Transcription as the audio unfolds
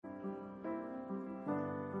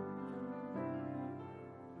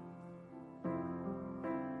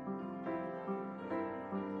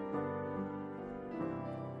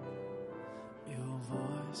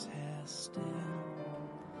his hair still.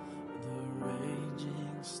 The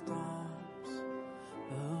raging storms,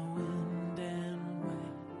 the wind and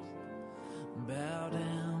waves bow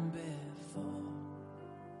down before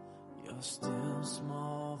your still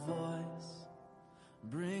small voice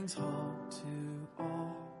brings hope to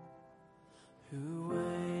all who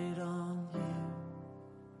wait on you.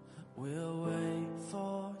 We'll wait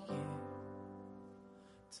for you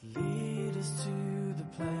to lead us to the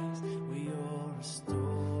place where you'll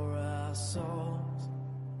restore our souls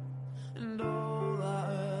and all our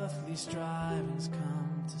earthly strivings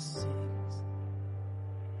come to cease.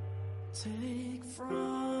 Take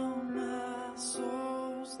from our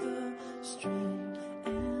souls the strain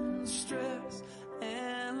and stress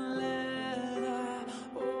and let our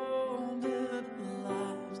ordered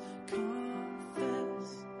lives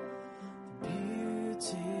confess the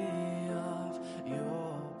beauty of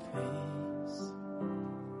your peace,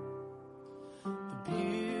 the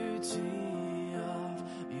beauty of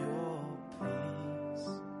your peace.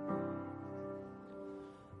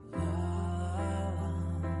 La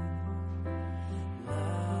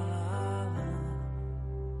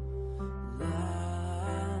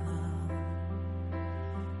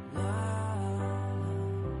la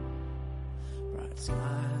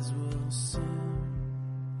skies will soon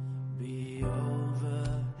be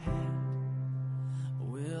overhead.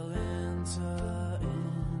 We'll enter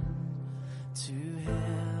into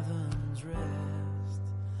heaven's rest.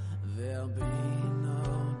 There'll be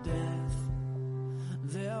no death,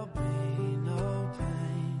 there'll be no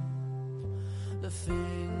pain. The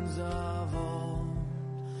things of old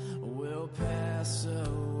will pass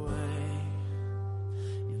away.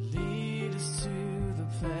 You lead us to the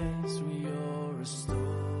place where you'll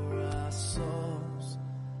restore our souls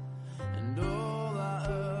and all our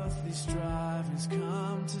earthly strivings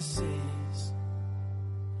come to cease.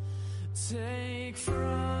 Take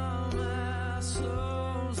from our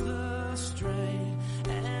souls the strain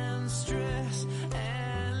and stress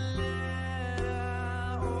and let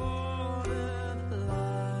our ordered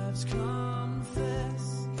lives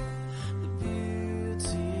confess the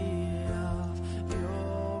beauty of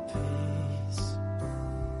your peace,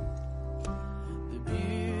 the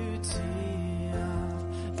beauty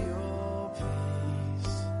of your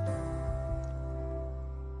peace.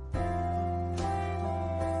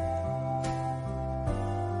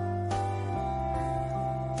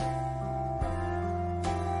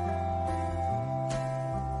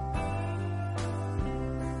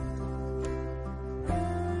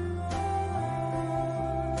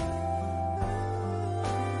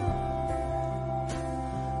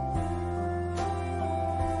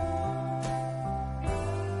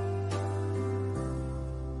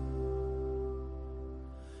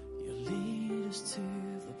 You lead us to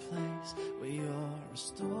the place where you'll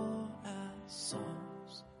restore our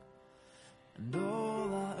souls and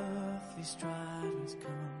all our earthly strivings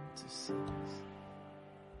come to cease.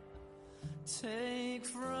 Take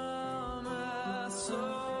from our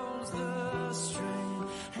souls the strain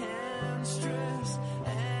and stress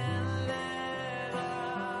and let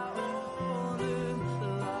our ordered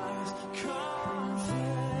lives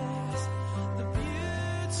confess the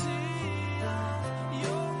beauty of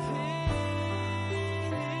your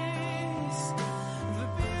peace, the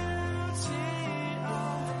beauty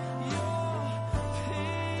of your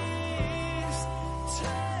peace.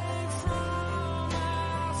 Take from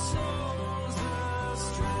our souls the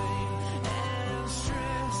strain and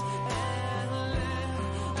stress and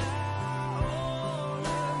let our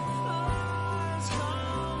ordered lives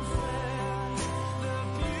confess the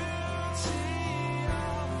beauty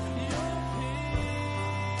of your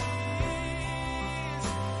peace,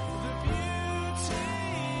 the beauty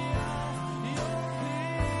of your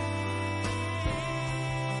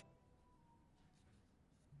peace.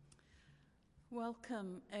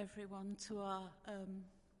 Welcome everyone to our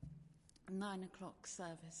 9 o'clock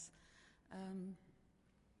service.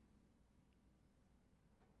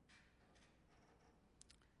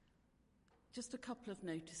 Just a couple of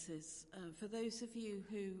notices. For those of you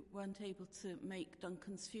who weren't able to make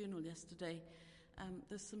Duncan's funeral yesterday,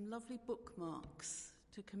 there's some lovely bookmarks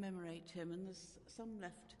to commemorate him, and there's some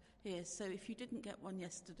left here. So if you didn't get one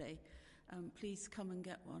yesterday, please come and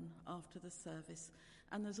get one after the service.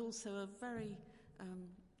 And there's also a very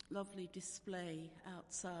lovely display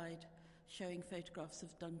outside showing photographs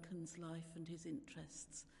of Duncan's life and his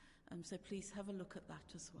interests. So please have a look at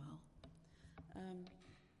that as well.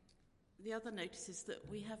 The other notice is that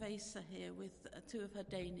we have Asa here with two of her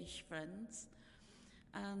Danish friends,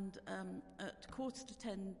 and at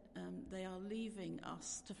 9:45 they are leaving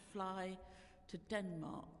us to fly to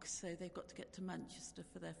Denmark, so they've got to get to Manchester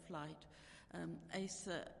for their flight.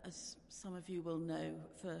 Asa, as some of you will know,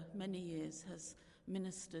 for many years has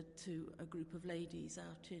ministered to a group of ladies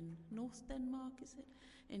out in North Denmark, is it?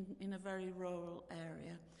 In a very rural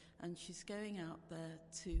area. And she's going out there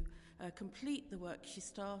to complete the work she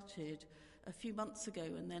started a few months ago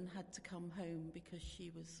and then had to come home because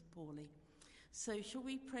she was poorly. So shall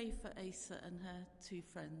we pray for Asa and her two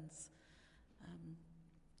friends?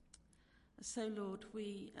 So Lord,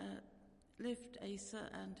 we lift Asa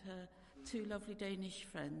and her two lovely Danish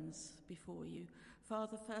friends before you.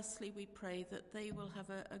 Father, firstly, we pray that they will have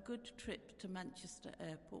a good trip to Manchester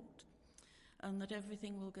Airport and that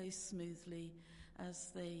everything will go smoothly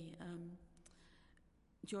as they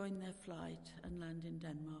join their flight and land in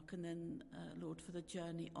Denmark, and then, Lord, for the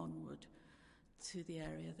journey onward to the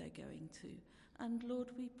area they're going to. And Lord,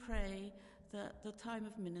 we pray that the time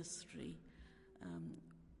of ministry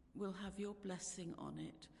will have your blessing on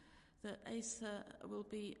it, that Asa will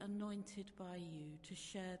be anointed by you to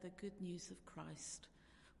share the good news of Christ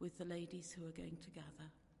with the ladies who are going to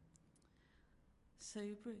gather. So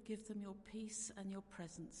give them your peace and your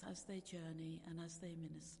presence as they journey and as they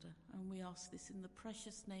minister. And we ask this in the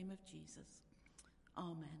precious name of Jesus.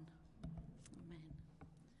 Amen. Amen.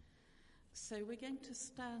 So we're going to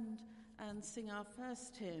stand and sing our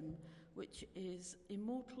first hymn, which is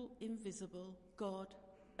Immortal, Invisible, God,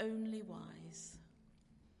 Only Wise.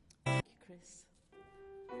 Thank you, Chris.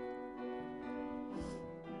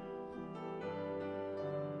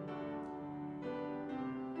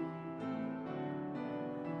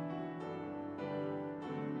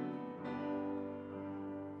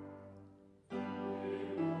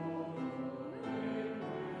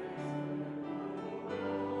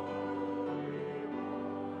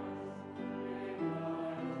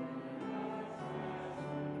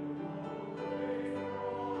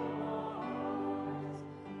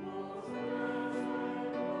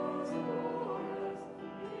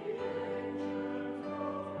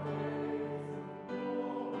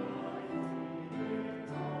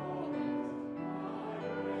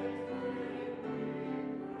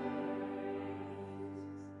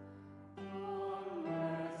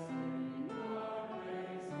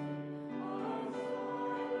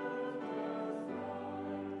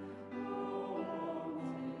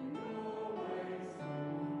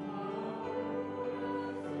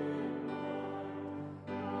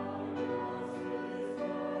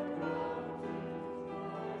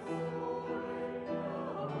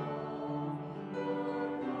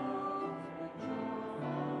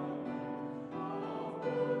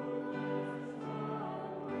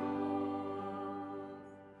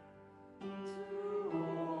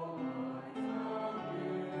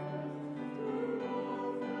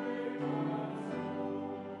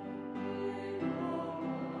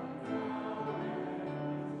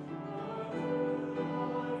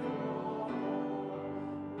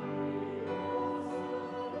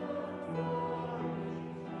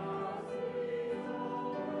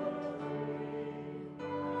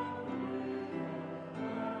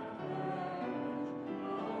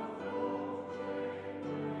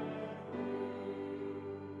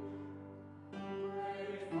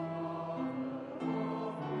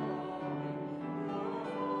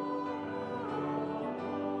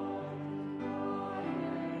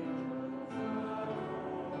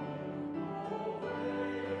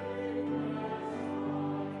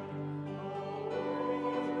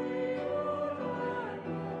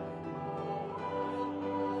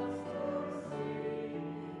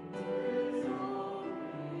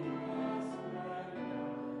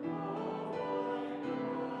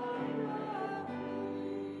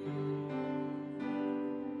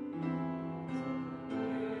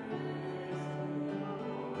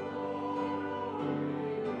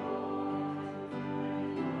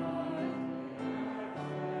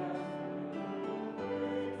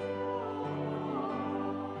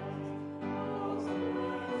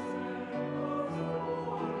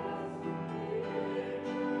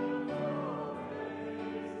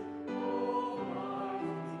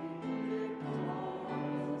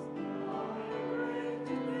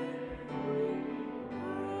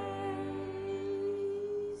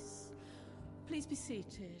 Please be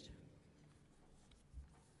seated.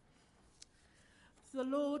 The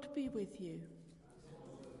Lord be with you.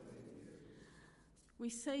 We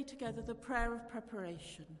say together the prayer of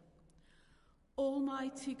preparation.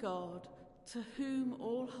 Almighty God, to whom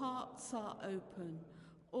all hearts are open,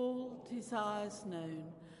 all desires known,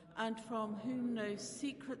 and from whom no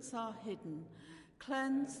secrets are hidden,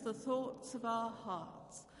 cleanse the thoughts of our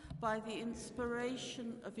hearts by the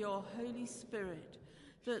inspiration of your Holy Spirit,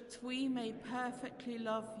 that we may perfectly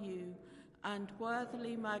love you and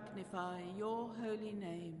worthily magnify your holy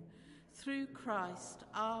name, through Christ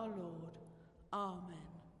our Lord. Amen.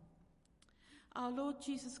 Our Lord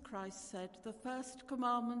Jesus Christ said, "The first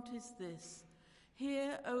commandment is this: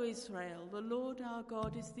 Hear, O Israel, the Lord our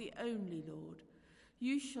God is the only Lord.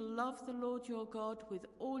 You shall love the Lord your God with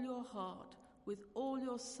all your heart, with all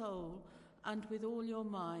your soul, and with all your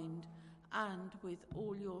mind, and with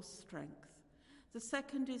all your strength. The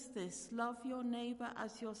second is this: love your neighbour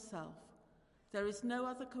as yourself. There is no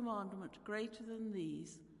other commandment greater than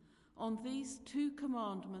these. On these two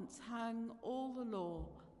commandments hang all the law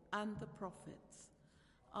and the prophets."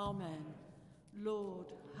 Amen.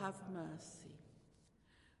 Lord, have mercy.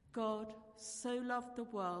 God so loved the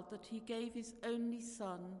world that he gave his only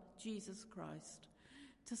Son, Jesus Christ,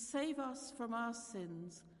 to save us from our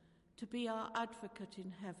sins, to be our advocate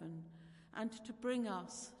in heaven, and to bring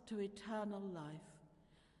us to eternal life.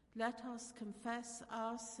 Let us confess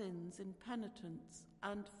our sins in penitence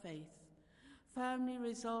and faith, firmly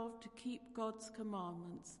resolved to keep God's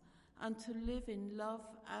commandments and to live in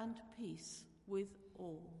love and peace with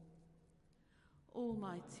all.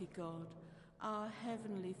 Almighty God, our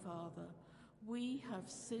Heavenly Father, we have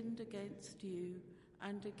sinned against you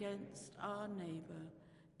and against our neighbour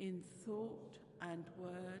in thought and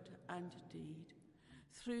word and deed,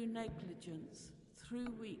 through negligence,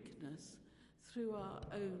 through weakness, through our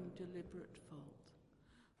own deliberate fault.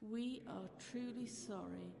 We are truly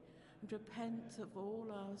sorry and repent of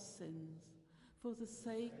all our sins for the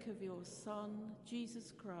sake of your Son,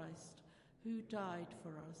 Jesus Christ, who died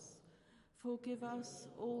for us. Forgive us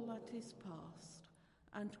all that is past,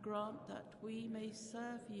 and grant that we may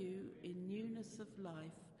serve you in newness of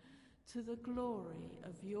life, to the glory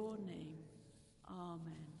of your name.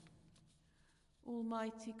 Amen.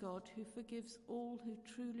 Almighty God, who forgives all who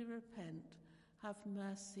truly repent, have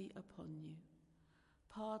mercy upon you.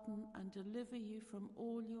 Pardon and deliver you from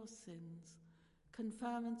all your sins,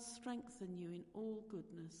 confirm and strengthen you in all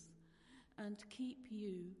goodness, and keep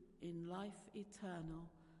you in life eternal,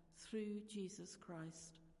 through Jesus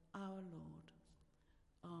Christ our Lord.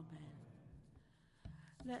 Amen.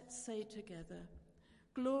 Let's say together,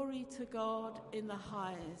 "Glory to God in the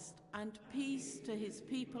highest, and peace to his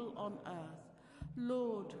people on earth.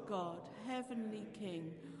 Lord God, heavenly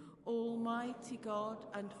King, Almighty God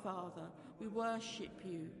and Father, we worship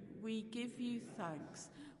you, we give you thanks,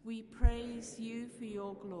 we praise you for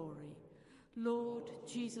your glory. Lord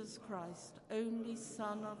Jesus Christ, only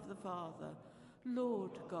Son of the Father,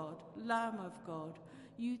 Lord God, Lamb of God,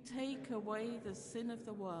 you take away the sin of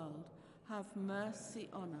the world, have mercy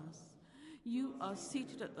on us. You are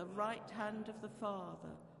seated at the right hand of the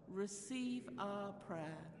Father, receive our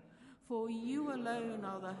prayer. For you alone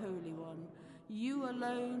are the Holy One, you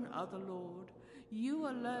alone are the Lord, you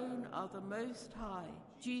alone are the Most High,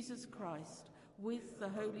 Jesus Christ, with the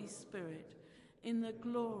Holy Spirit, in the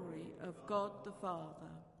glory of God the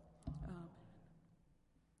Father. Amen.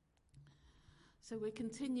 So we're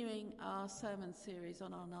continuing our sermon series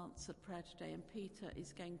on unanswered prayer today, and Peter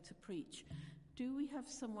is going to preach. Do we have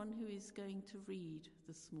someone who is going to read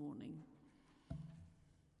this morning?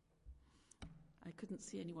 I couldn't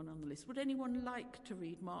see anyone on the list. Would anyone like to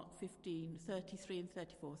read Mark 15, 33 and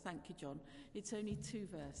 34? Thank you, John. It's only 2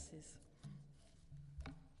 verses.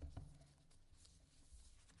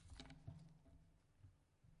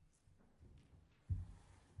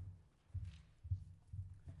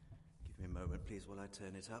 Give me a moment, please, while I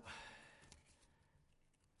turn it up.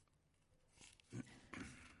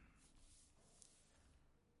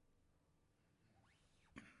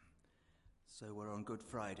 So we're on Good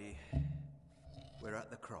Friday. We're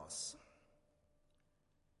at the cross.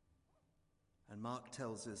 And Mark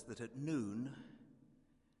tells us that at noon,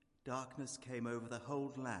 darkness came over the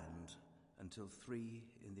whole land until 3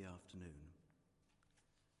 in the afternoon.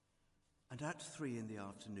 And at 3 in the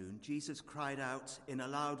afternoon, Jesus cried out in a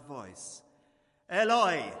loud voice,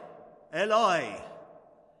 "Eloi, Eloi,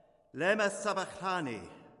 lema sabachthani,"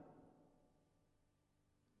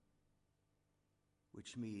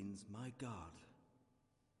 which means, my God,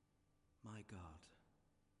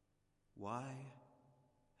 why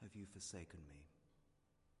have you forsaken me?"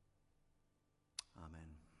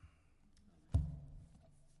 Amen.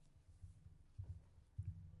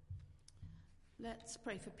 Let's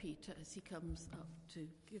pray for Peter as he comes up to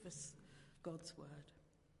give us God's word.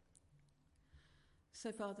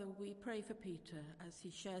 So, Father, we pray for Peter as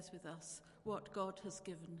he shares with us what God has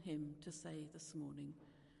given him to say this morning.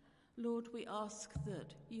 Lord, we ask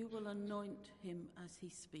that you will anoint him as he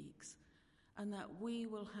speaks, and that we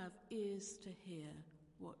will have ears to hear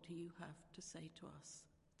what you have to say to us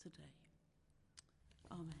today.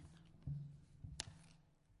 Amen.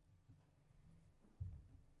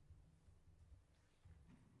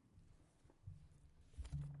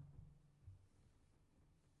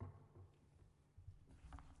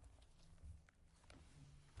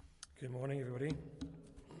 Good morning, everybody.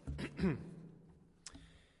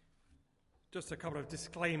 Just a couple of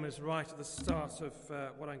disclaimers right at the start of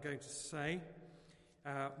what I'm going to say.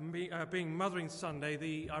 Being Mothering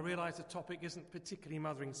Sunday, I realise the topic isn't particularly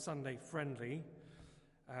Mothering Sunday friendly,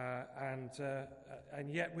 and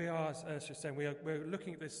yet we are, as you're saying, we're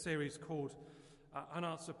looking at this series called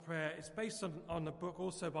Unanswered Prayer. It's based on a book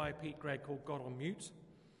also by Pete Greig called God on Mute,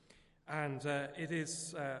 and it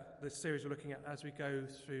is the series we're looking at as we go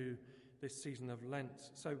through this season of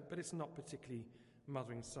Lent. But it's not particularly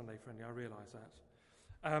Mothering Sunday friendly, I realise that.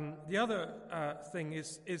 The other thing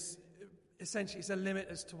is essentially it's a limit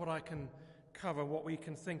as to what I can cover, what we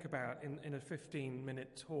can think about in a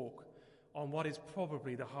 15-minute talk on what is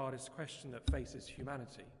probably the hardest question that faces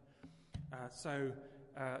humanity. So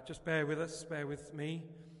just bear with us, bear with me,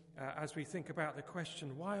 as we think about the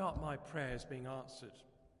question, why aren't my prayers being answered?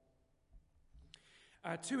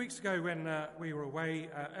 2 weeks ago when we were away,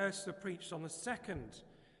 Ursula preached on the second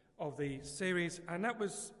of the series, and that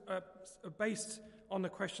was based on the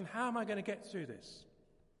question, how am I going to get through this?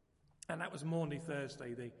 And that was Maundy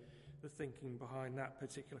Thursday, the thinking behind that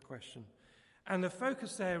particular question. And the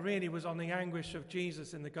focus there really was on the anguish of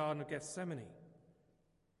Jesus in the Garden of Gethsemane.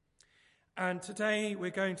 And today we're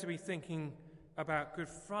going to be thinking about Good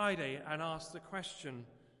Friday and ask the question,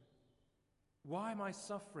 why am I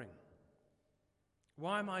suffering?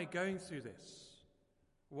 Why am I going through this?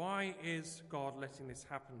 Why is God letting this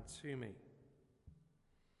happen to me?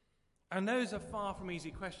 And those are far from easy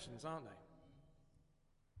questions, aren't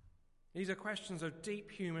they? These are questions of deep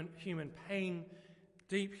human pain,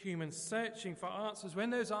 deep human searching for answers, when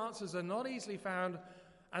those answers are not easily found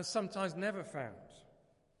and sometimes never found.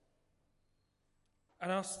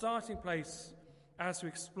 And our starting place as we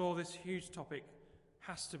explore this huge topic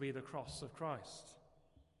has to be the cross of Christ.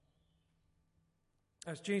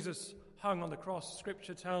 As Jesus hung on the cross,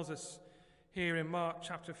 Scripture tells us here in Mark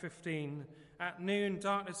chapter 15, at noon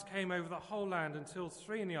darkness came over the whole land until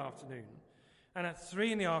 3 p.m. And at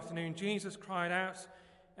 3 p.m, Jesus cried out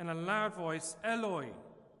in a loud voice, Eloi,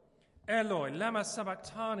 Eloi, lama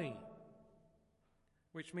sabachthani,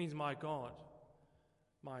 which means, my God,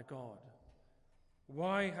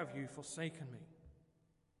 why have you forsaken me?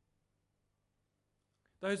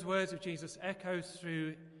 Those words of Jesus echo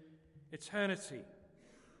through eternity,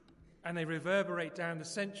 and they reverberate down the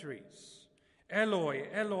centuries. Eloi,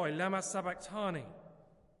 Eloi, lama sabachthani.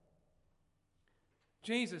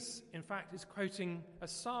 Jesus, in fact, is quoting a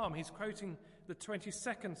psalm. He's quoting the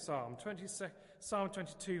 22nd Psalm, Psalm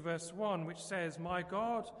 22, verse 1, which says, my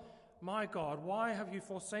God, why have you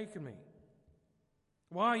forsaken me?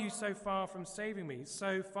 Why are you so far from saving me,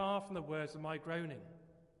 so far from the words of my groaning?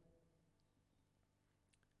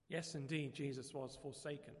 Yes, indeed, Jesus was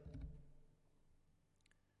forsaken.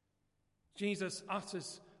 Jesus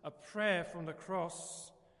utters a prayer from the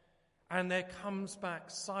cross, and there comes back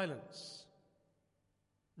silence.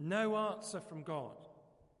 No answer from God.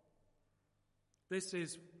 This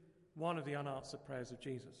is one of the unanswered prayers of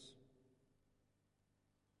Jesus.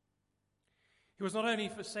 He was not only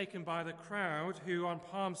forsaken by the crowd who on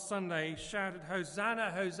Palm Sunday shouted,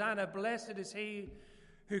 Hosanna, Hosanna, blessed is he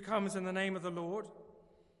who comes in the name of the Lord,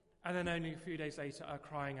 and then only a few days later are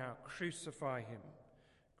crying out, crucify him,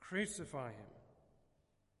 crucify him.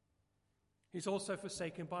 He's also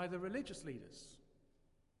forsaken by the religious leaders.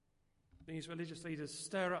 These religious leaders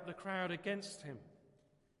stir up the crowd against him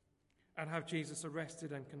and have Jesus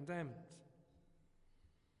arrested and condemned.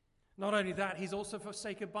 Not only that, he's also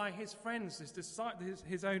forsaken by his friends,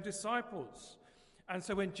 his own disciples. And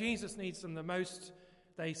so when Jesus needs them the most,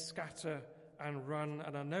 they scatter and run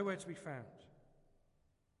and are nowhere to be found.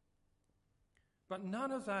 But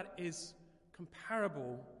none of that is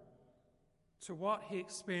comparable to what he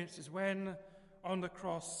experiences when, on the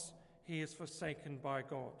cross, he is forsaken by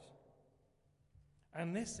God.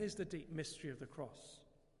 And this is the deep mystery of the cross.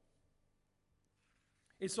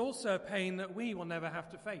 It's also a pain that we will never have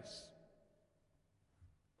to face.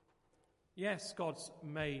 Yes, God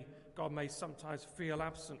may sometimes feel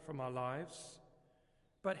absent from our lives,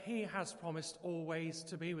 but he has promised always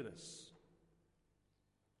to be with us.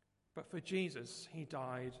 But for Jesus, he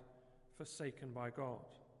died forsaken by God.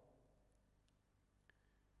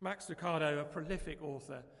 Max Lucado, a prolific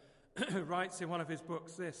author, writes in one of his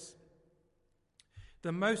books this: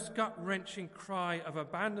 the most gut-wrenching cry of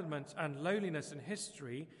abandonment and loneliness in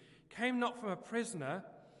history came not from a prisoner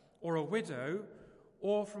or a widow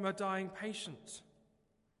or from a dying patient.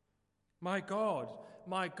 My God,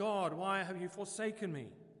 why have you forsaken me?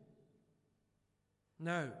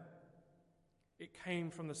 No, it came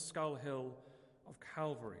from the skull hill of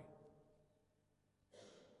Calvary.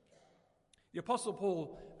 The Apostle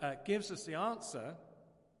Paul gives us the answer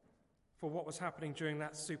for what was happening during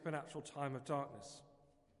that supernatural time of darkness.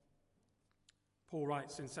 Paul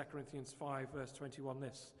writes in 2 Corinthians 5, verse 21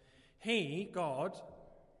 this: He, God,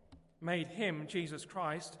 made him, Jesus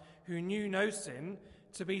Christ, who knew no sin,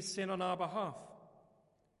 to be sin on our behalf,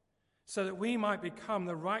 so that we might become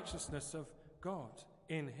the righteousness of God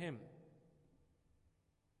in him.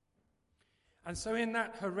 And so in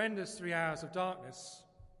that horrendous 3 hours of darkness,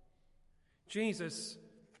 Jesus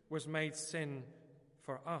was made sin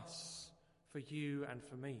for us, for you and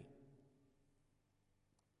for me.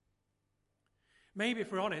 Maybe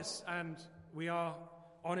if we're honest, and we are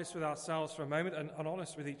honest with ourselves for a moment and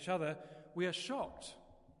honest with each other, we are shocked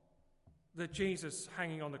that Jesus,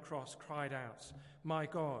 hanging on the cross, cried out, my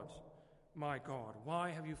God, why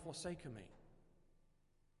have you forsaken me?"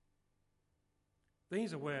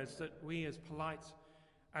 These are words that we as polite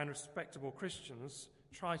and respectable Christians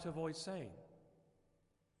try to avoid saying.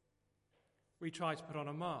 We try to put on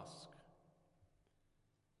a mask.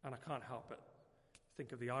 And I can't help but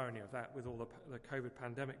think of the irony of that with all the COVID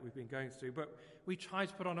pandemic we've been going through. But we try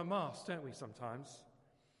to put on a mask, don't we, sometimes,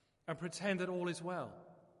 and pretend that all is well.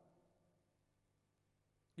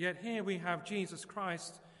 Yet here we have Jesus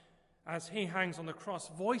Christ, as he hangs on the cross,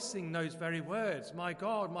 voicing those very words, my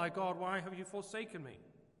God, why have you forsaken me?"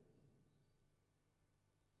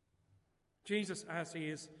 Jesus, as he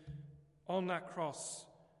is on that cross,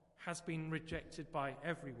 has been rejected by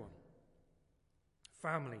everyone.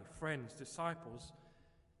 Family, friends, disciples,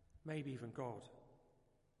 maybe even God.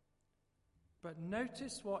 But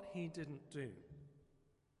notice what he didn't do.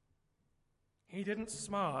 He didn't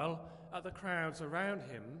smile at the crowds around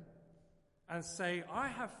him and say, "I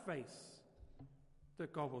have faith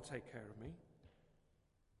that God will take care of me."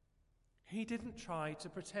 He didn't try to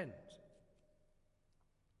pretend.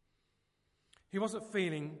 He wasn't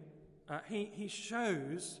feeling, he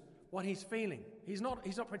shows what he's feeling. He's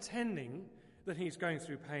not pretending that he's going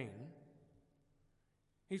through pain.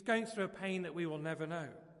 He's going through a pain that we will never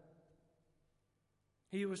know.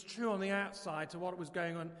 He was true on the outside to what was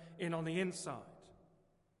going on the inside.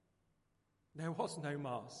 There was no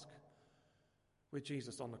mask with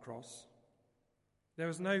Jesus on the cross. There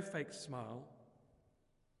was no fake smile.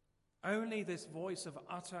 Only this voice of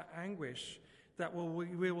utter anguish that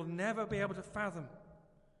we will never be able to fathom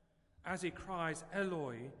as he cries,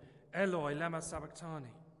 "Eloi, Eloi, lema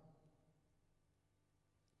sabachthani."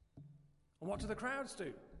 And what do the crowds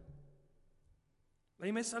do?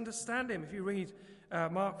 They misunderstand him. If you read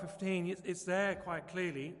Mark 15, it's there quite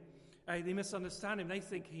clearly. They misunderstand him. They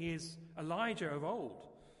think he is Elijah of old.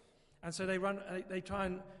 And so they try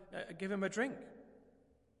and give him a drink,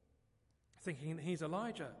 thinking he's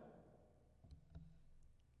Elijah.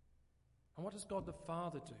 And what does God the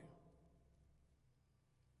Father do?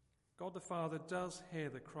 God the Father does hear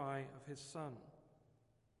the cry of his Son.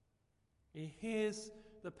 He hears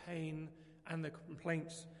the pain and the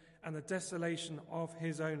complaints and the desolation of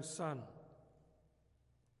his own Son.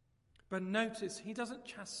 But notice, he doesn't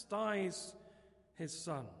chastise his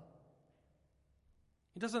Son.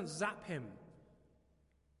 He doesn't zap him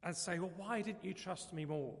and say, "Well, why didn't you trust me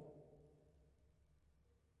more?"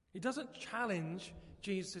 He doesn't challenge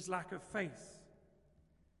Jesus' lack of faith.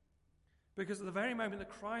 Because at the very moment that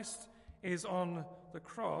Christ is on the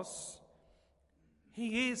cross,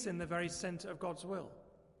 he is in the very center of God's will.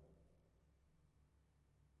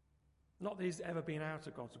 Not that he's ever been out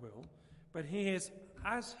of God's will, but he is,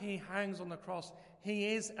 as he hangs on the cross, he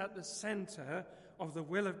is at the center of the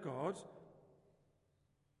will of God,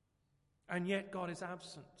 and yet God is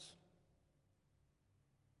absent.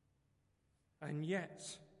 And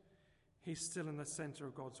yet, he's still in the center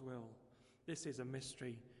of God's will. This is a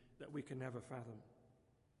mystery that we can never fathom.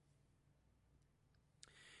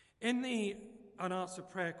 In the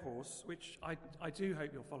Unanswered Prayer course, which I do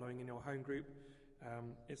hope you're following in your home group,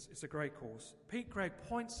 it's a great course, Pete Greig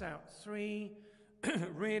points out 3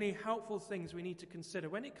 really helpful things we need to consider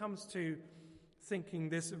when it comes to thinking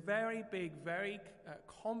this very big, very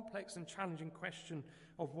complex and challenging question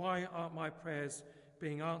of why aren't my prayers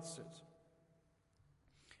being answered?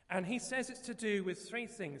 And he says it's to do with 3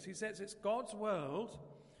 things. He says it's God's world,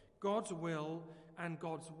 God's will, and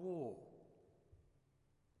God's war.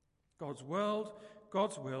 God's world,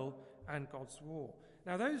 God's will, and God's war.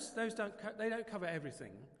 Now, those don't cover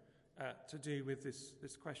everything to do with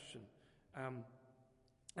this question.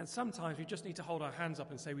 And sometimes we just need to hold our hands up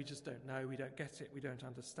and say we just don't know, we don't get it, we don't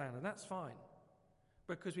understand. And that's fine,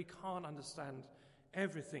 because we can't understand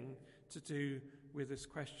everything to do with this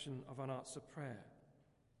question of unanswered prayer.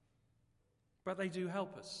 But they do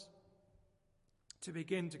help us to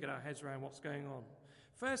begin to get our heads around what's going on.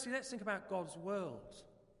 Firstly, let's think about God's world.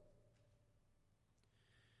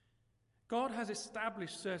 God has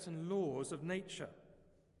established certain laws of nature,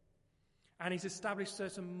 and he's established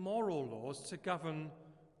certain moral laws to govern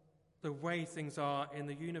the way things are in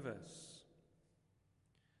the universe.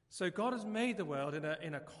 So God has made the world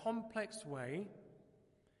in a complex way,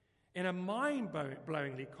 in a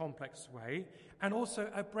mind-blowingly complex way, and also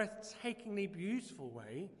a breathtakingly beautiful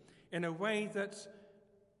way, in a way that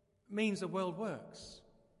means the world works.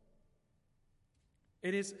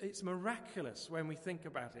 It's miraculous when we think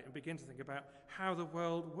about it and begin to think about how the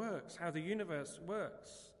world works, how the universe works,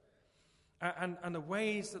 and the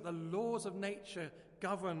ways that the laws of nature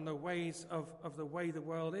govern the ways of the way the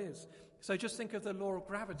world is. So just think of the law of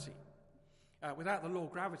gravity. Without the law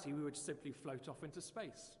of gravity, we would simply float off into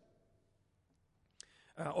space.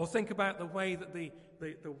 Or think about the way that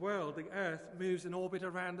the world, the Earth, moves in orbit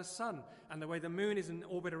around the sun, and the way the moon is in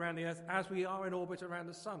orbit around the Earth as we are in orbit around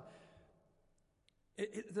the sun.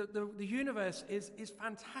 The universe is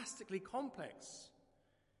fantastically complex,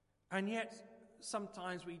 and yet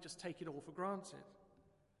sometimes we just take it all for granted.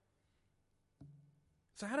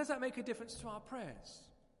 So how does that make a difference to our prayers?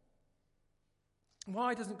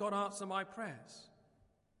 Why doesn't God answer my prayers?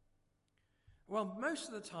 Well, most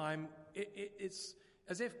of the time it's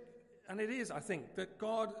as if, and it is, I think, that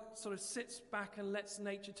God sort of sits back and lets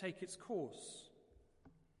nature take its course.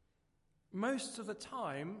 Most of the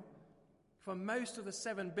time, for most of the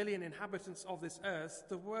 7 billion inhabitants of this earth,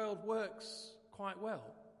 the world works quite well.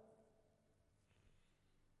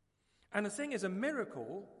 And the thing is, a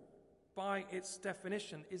miracle, by its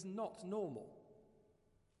definition, is not normal.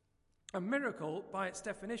 A miracle, by its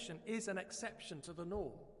definition, is an exception to the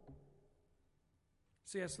norm.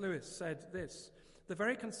 C.S. Lewis said this: "The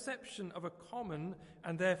very conception of a common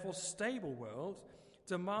and therefore stable world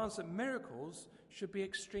demands that miracles should be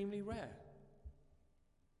extremely rare."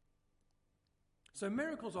 So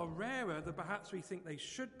miracles are rarer than perhaps we think they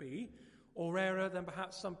should be, or rarer than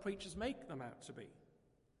perhaps some preachers make them out to be.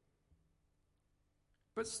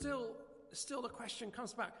 But still the question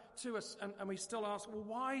comes back to us, and we still ask, well,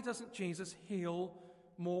 why doesn't Jesus heal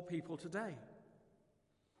more people today?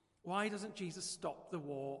 Why doesn't Jesus stop the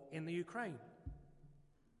war in the Ukraine?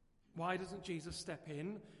 Why doesn't Jesus step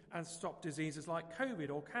in and stop diseases like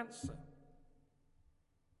COVID or cancer?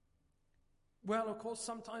 Well, of course,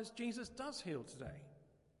 sometimes Jesus does heal today.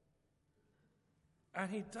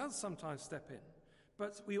 And he does sometimes step in.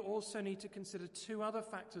 But we also need to consider two other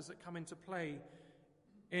factors that come into play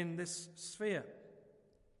in this sphere.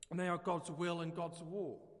 And they are God's will and God's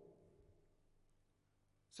war.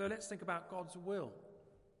 So let's think about God's will.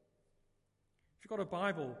 If you've got a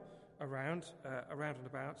Bible around and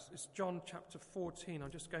about, it's John chapter 14.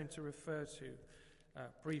 I'm just going to refer to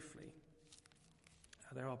briefly.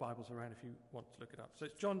 There are Bibles around if you want to look it up. So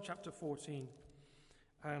it's John chapter 14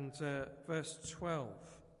 and verse 12,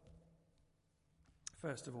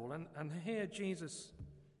 first of all. And here Jesus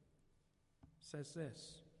says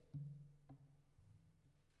this: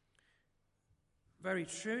 "Very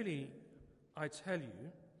truly, I tell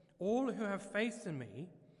you, all who have faith in me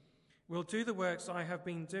will do the works I have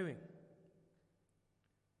been doing.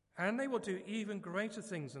 And they will do even greater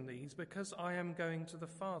things than these, because I am going to the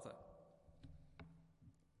Father."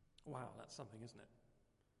 Wow, that's something, isn't it?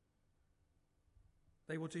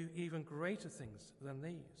 They will do even greater things than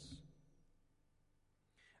these.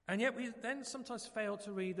 And yet we then sometimes fail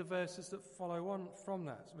to read the verses that follow on from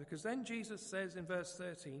that, because then Jesus says in verse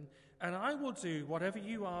 13, "And I will do whatever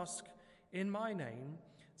you ask in my name,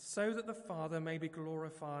 so that the Father may be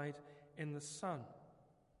glorified in the Son."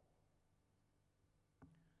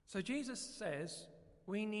 So Jesus says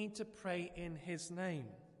we need to pray in his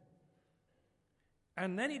name.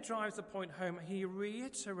 And then he drives the point home. He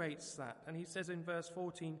reiterates that. And he says in verse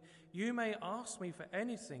 14, "You may ask me for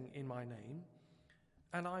anything in my name,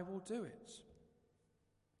 and I will do it."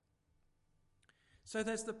 So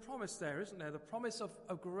there's the promise there, isn't there? The promise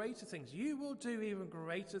of greater things. You will do even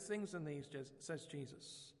greater things than these, says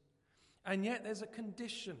Jesus. And yet there's a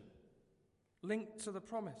condition linked to the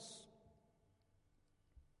promise.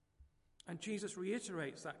 And Jesus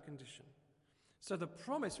reiterates that condition. So the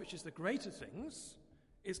promise, which is the greater things,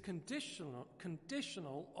 is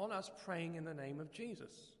conditional on us praying in the name of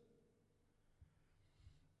Jesus.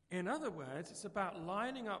 In other words, it's about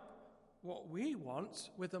lining up what we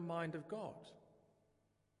want with the mind of God.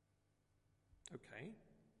 Okay,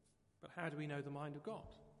 but how do we know the mind of God?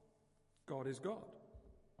 God is God.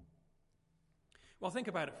 Well, think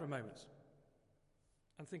about it for a moment.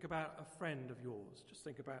 And think about a friend of yours. Just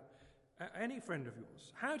think about any friend of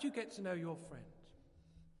yours. How do you get to know your friend?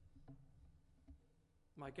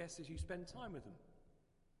 My guess is you spend time with them.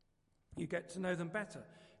 You get to know them better.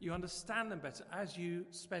 You understand them better as you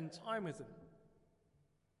spend time with them.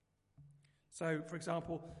 So, for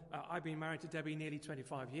example, I've been married to Debbie nearly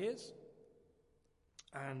 25 years.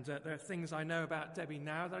 And there are things I know about Debbie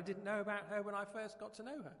now that I didn't know about her when I first got to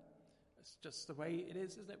know her. It's just the way it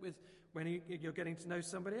is, isn't it, with when you're getting to know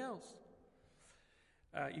somebody else.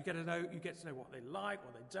 You get to know what they like,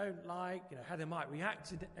 what they don't like, how they might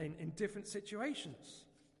react in different situations.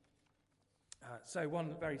 So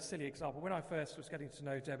one very silly example, when I first was getting to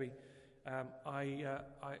know Debbie,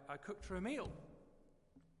 I cooked her a meal.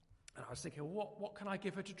 And I was thinking, what can I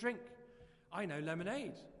give her to drink? I know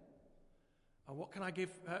lemonade. And what can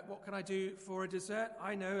I do for a dessert?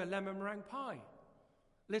 I know a lemon meringue pie.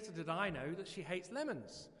 Little did I know that she hates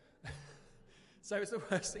lemons. So it's the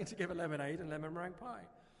worst thing to give her lemonade and lemon meringue pie.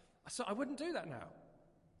 So I wouldn't do that now.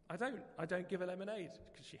 I don't give her lemonade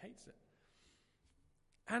because she hates it.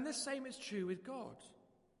 And the same is true with God.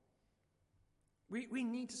 We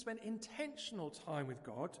need to spend intentional time with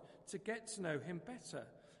God to get to know him better.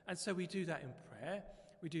 And so we do that in prayer.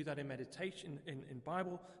 We do that in meditation, in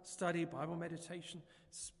Bible study, Bible meditation,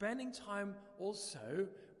 spending time also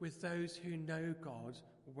with those who know God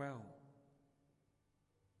well.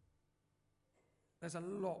 There's a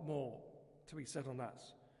lot more to be said on that.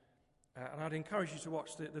 And I'd encourage you to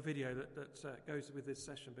watch the video that goes with this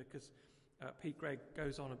session, because Pete Gregg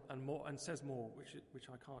goes on and says more, which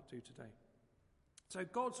I can't do today. So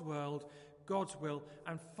God's world, God's will,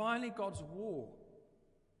 and finally God's war.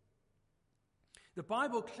 The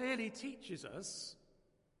Bible clearly teaches us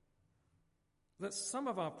that some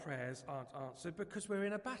of our prayers aren't answered because we're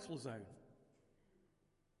in a battle zone.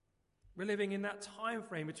 We're living in that time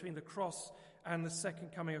frame between the cross and the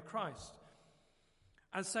second coming of Christ.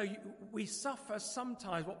 And so we suffer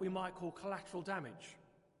sometimes what we might call collateral damage,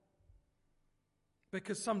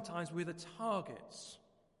 because sometimes we're the targets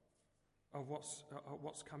of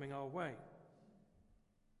what's coming our way.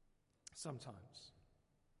 Sometimes.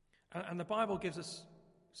 And the Bible gives us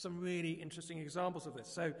some really interesting examples of this.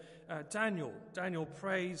 So Daniel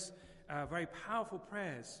prays very powerful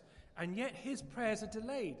prayers, and yet his prayers are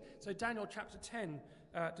delayed. So Daniel chapter 10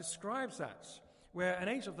 describes that, where an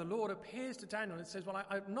angel of the Lord appears to Daniel and says, well,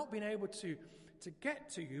 I've not been able to get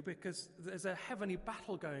to you because there's a heavenly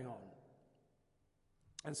battle going on.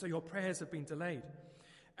 And so your prayers have been delayed.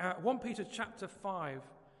 1 Peter chapter 5,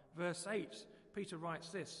 verse 8, Peter writes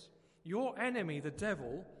this: your enemy, the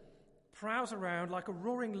devil, prowls around like a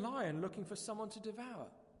roaring lion looking for someone to devour.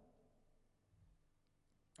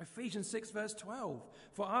 Ephesians 6, verse 12,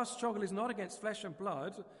 for our struggle is not against flesh and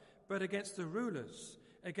blood, but against the rulers,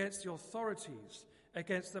 against the authorities,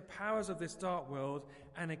 against the powers of this dark world,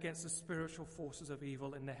 and against the spiritual forces of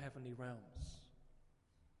evil in the heavenly realms.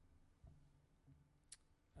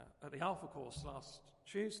 At the Alpha course last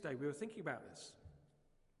Tuesday, we were thinking about this.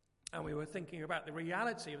 And we were thinking about the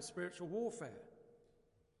reality of spiritual warfare.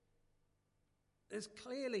 There's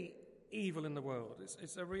clearly evil in the world.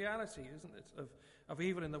 It's a reality, isn't it, of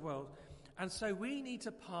evil in the world. And so we need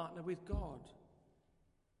to partner with God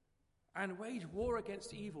and wage war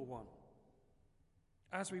against the evil one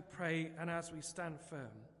as we pray and as we stand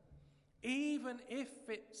firm, even if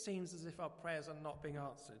it seems as if our prayers are not being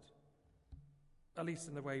answered, at least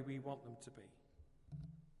in the way we want them to be.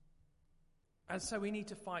 And so we need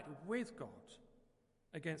to fight with God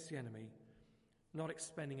against the enemy, not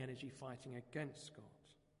expending energy fighting against God.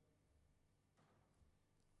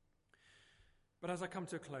 But as I come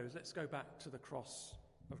to a close, let's go back to the cross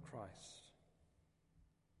of Christ.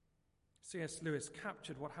 C.S. Lewis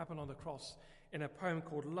captured what happened on the cross in a poem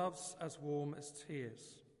called Love's as Warm as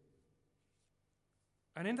Tears.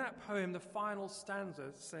 And in that poem, the final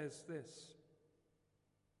stanza says this: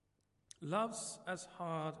 love's as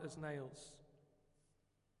hard as nails.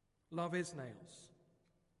 Love is nails.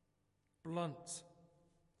 Blunt,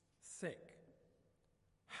 thick,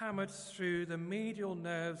 hammered through the medial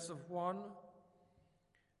nerves of one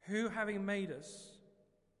who, having made us,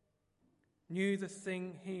 knew the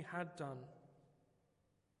thing he had done,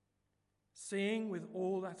 seeing with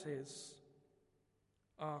all that is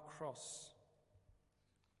our cross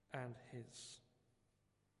and his.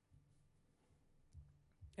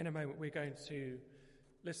 In a moment, we're going to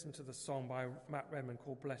listen to the song by Matt Redman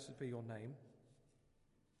called Blessed Be Your Name.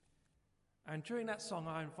 And during that song,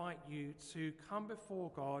 I invite you to come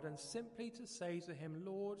before God and simply to say to him,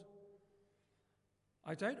 Lord,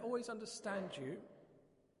 I don't always understand you,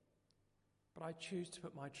 but I choose to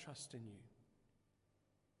put my trust in you.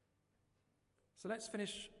 So let's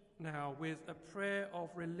finish now with a prayer of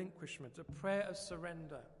relinquishment, a prayer of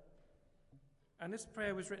surrender. And this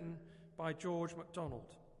prayer was written by George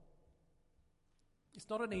MacDonald. It's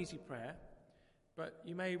not an easy prayer, but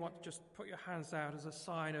you may want to just put your hands out as a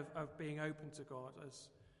sign of being open to God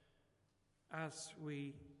as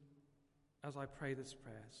I pray this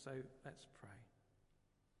prayer. So let's pray.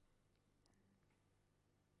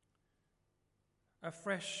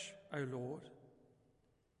 Afresh, O Lord,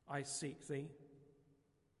 I seek thee.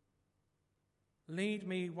 Lead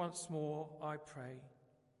me once more, I pray,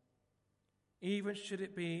 even should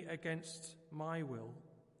it be against my will,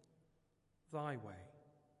 thy way.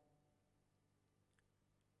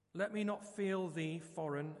 Let me not feel thee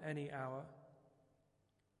foreign any hour,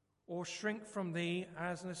 or shrink from thee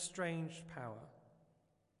as an estranged power.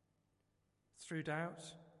 Through doubt,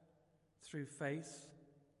 through faith,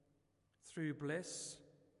 through bliss,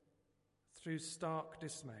 through stark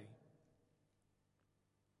dismay,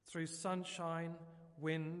 through sunshine,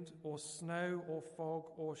 wind, or snow, or fog,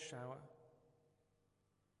 or shower,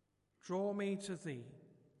 draw me to thee,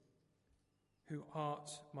 who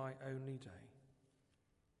art my only day.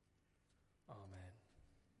 Amen.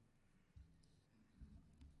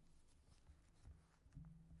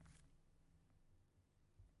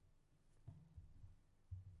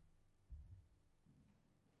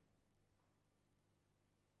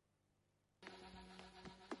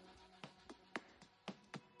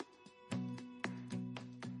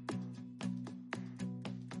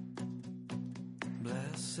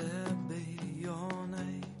 Blessed be your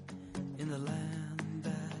name in the land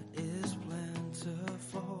that is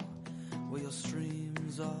plentiful, where your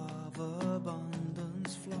streams of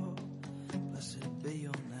abundance flow. Blessed be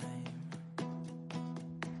your name.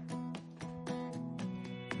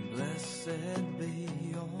 Blessed be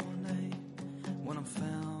your name when I'm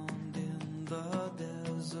found in the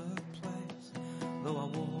desert place. Though I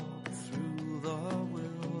walk through the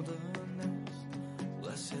wilderness,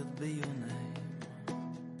 blessed be your name.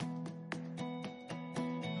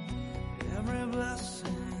 Every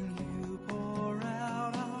blessing you pour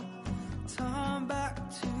out, I'll turn back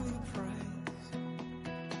to praise.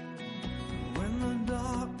 When the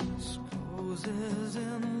darkness closes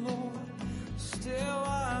in, Lord, still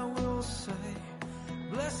I will say,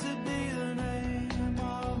 blessed be the name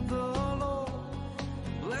of the Lord.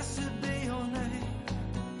 Blessed be your name.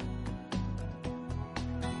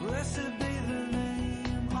 Blessed be the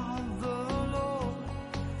name of the Lord.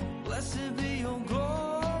 Blessed be your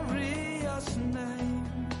glorious name.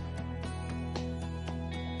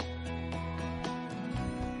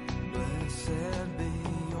 Blessed be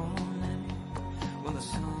your name when the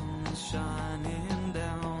sun's shining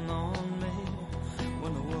down on me,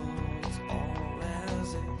 when the world's all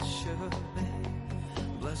as it should be.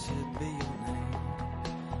 Blessed be your name.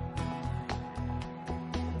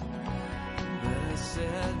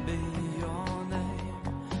 Blessed be your name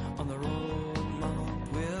on the road marked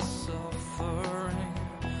with suffering.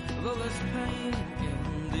 Though there's pain in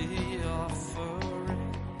the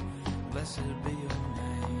offering, blessed be your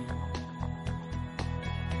name.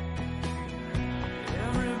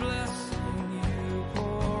 Every blessing you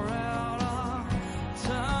pour out, I'll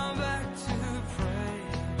turn back to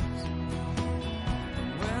praise.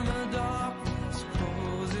 When the darkness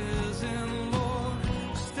closes in, Lord,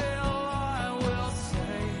 still I will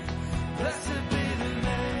say, blessed be the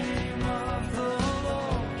name of the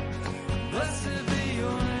Lord. Blessed be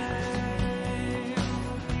your name.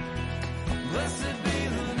 Blessed be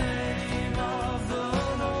the name of the Lord.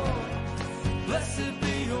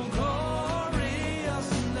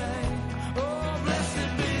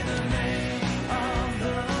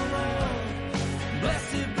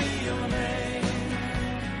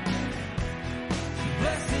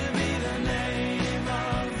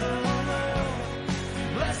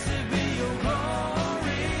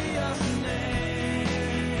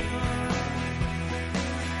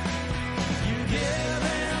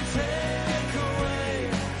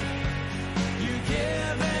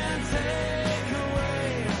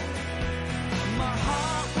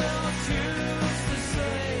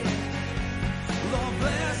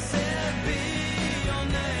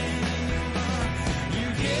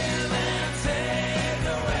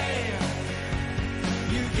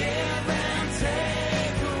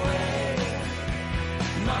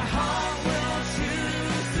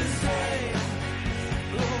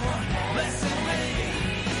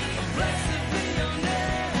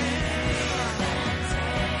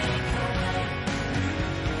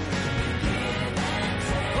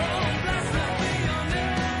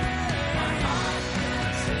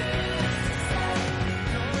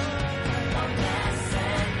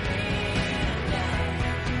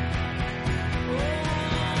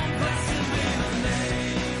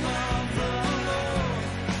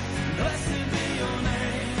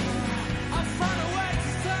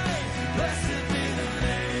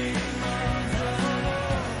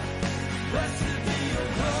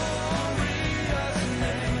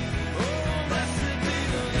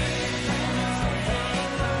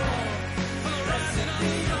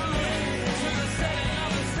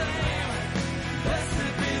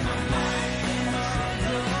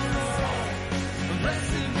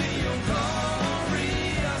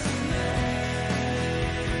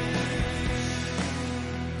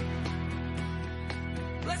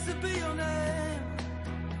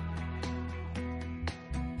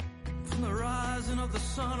 of the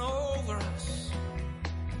sun over us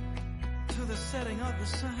to the setting of the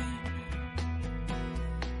same.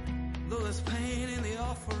 Though there's pain in the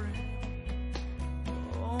offering,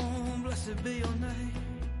 oh, blessed be your name.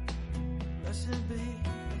 Blessed be,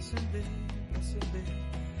 blessed be, blessed be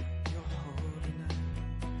your holy name.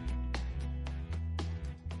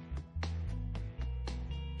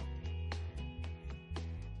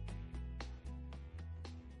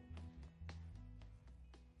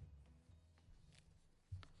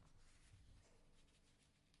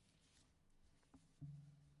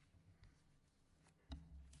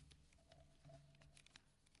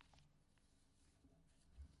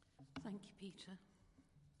 Thank you, Peter.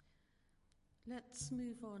 Let's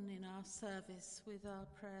move on in our service with our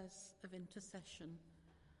prayers of intercession.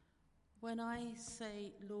 When I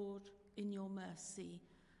say, Lord, in your mercy,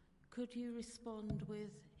 could you respond with,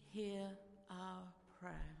 hear our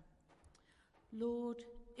prayer? Lord,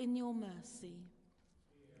 in your mercy,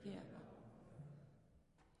 hear.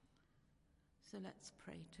 So let's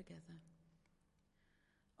pray together.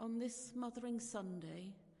 On this Mothering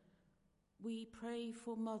Sunday, we pray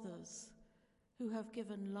for mothers who have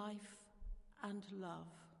given life and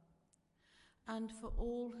love, and for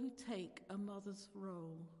all who take a mother's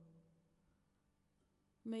role.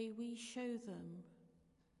 May we show them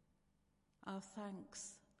our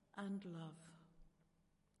thanks and love.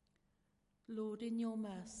 Lord, in your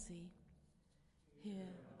mercy, hear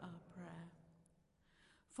our prayer.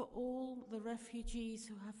 For all the refugees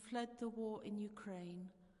who have fled the war in Ukraine,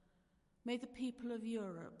 may the people of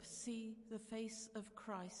Europe see the face of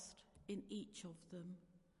Christ in each of them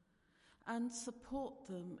and support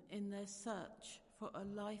them in their search for a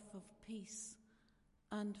life of peace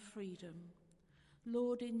and freedom.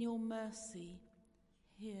 Lord, in your mercy,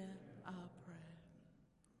 hear our prayer.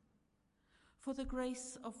 For the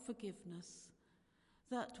grace of forgiveness,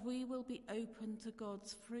 that we will be open to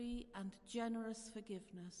God's free and generous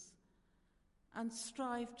forgiveness and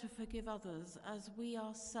strive to forgive others as we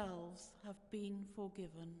ourselves have been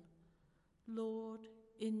forgiven. Lord,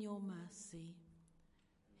 in your mercy,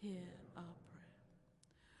 hear our prayer.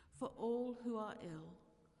 For all who are ill,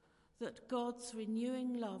 that God's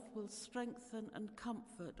renewing love will strengthen and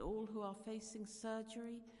comfort all who are facing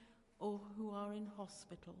surgery or who are in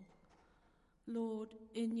hospital. Lord,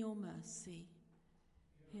 in your mercy,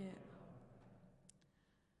 hear.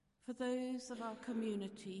 For those of our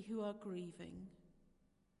community who are grieving,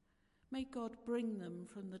 may God bring them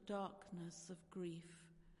from the darkness of grief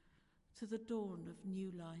to the dawn of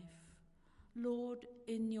new life. Lord,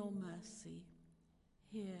 in your mercy,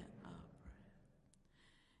 hear our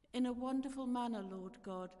prayer. In a wonderful manner, Lord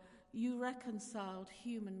God, you reconciled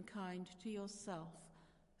humankind to yourself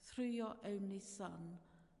through your only Son,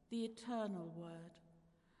 the eternal Word.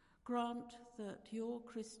 Grant that your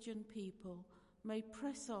Christian people may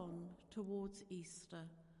press on towards Easter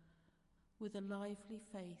with a lively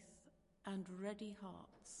faith and ready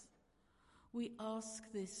hearts. We ask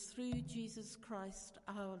this through Jesus Christ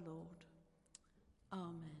our Lord.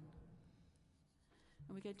 Amen.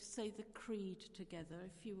 And we're going to say the creed together.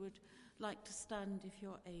 If you would like to stand if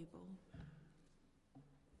you're able.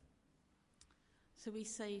 So we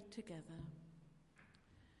say together,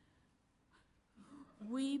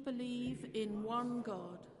 we believe in one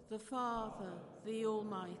God, the Father, the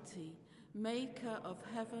Almighty, maker of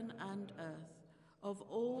heaven and earth, of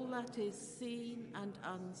all that is seen and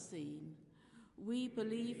unseen. We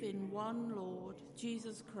believe in one Lord,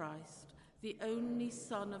 Jesus Christ, the only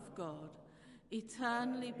Son of God,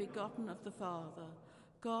 eternally begotten of the Father,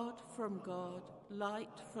 God from God,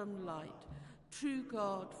 light from light, true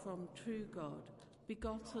God from true God,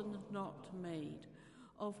 begotten, not made,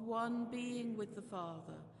 of one being with the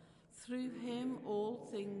Father. Through him all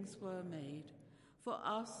things were made. For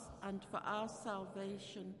us and for our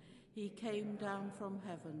salvation he came down from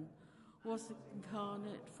heaven, was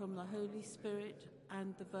incarnate from the Holy Spirit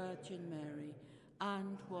and the Virgin Mary,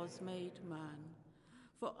 and was made man.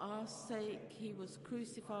 For our sake he was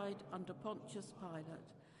crucified under Pontius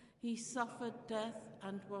Pilate. He suffered death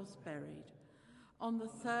and was buried. On the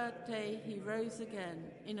third day he rose again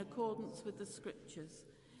in accordance with the Scriptures.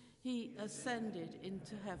 He ascended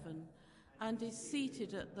into heaven and is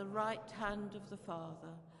seated at the right hand of the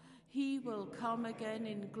Father. He will come again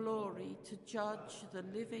in glory to judge the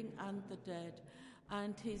living and the dead,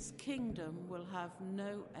 and his kingdom will have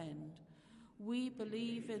no end. We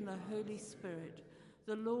believe in the Holy Spirit,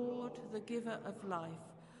 the Lord, the giver of life,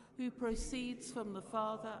 who proceeds from the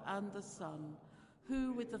Father and the Son,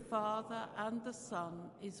 who with the Father and the Son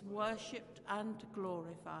is worshipped and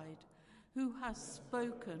glorified, who has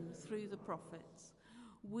spoken through the prophets.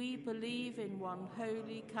 We believe in one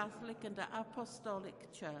holy, Catholic and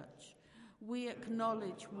apostolic church. We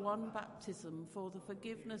acknowledge one baptism for the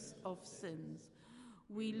forgiveness of sins.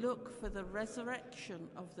 We look for the resurrection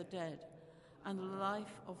of the dead and the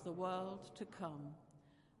life of the world to come.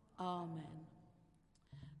 Amen.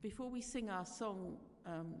 Before we sing our song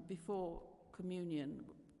before communion,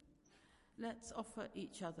 let's offer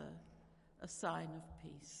each other a sign of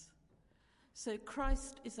peace. So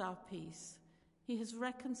Christ is our peace. He has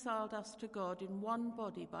reconciled us to God in one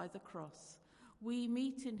body by the cross. We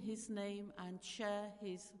meet in his name and share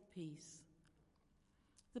his peace.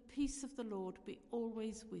 The peace of the Lord be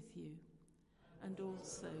always with you and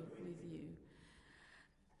also with you.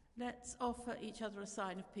 Let's offer each other a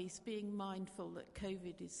sign of peace, being mindful that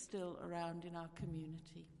COVID is still around in our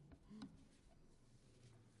community.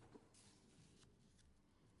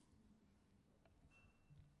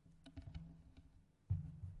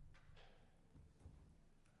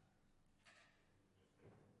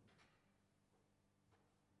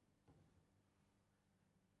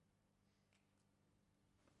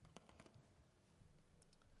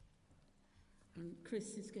 And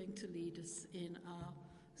Chris is going to lead us in our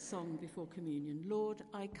song before communion. Lord,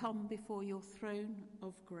 I come before your throne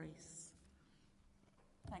of grace.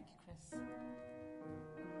 Thank you, Chris.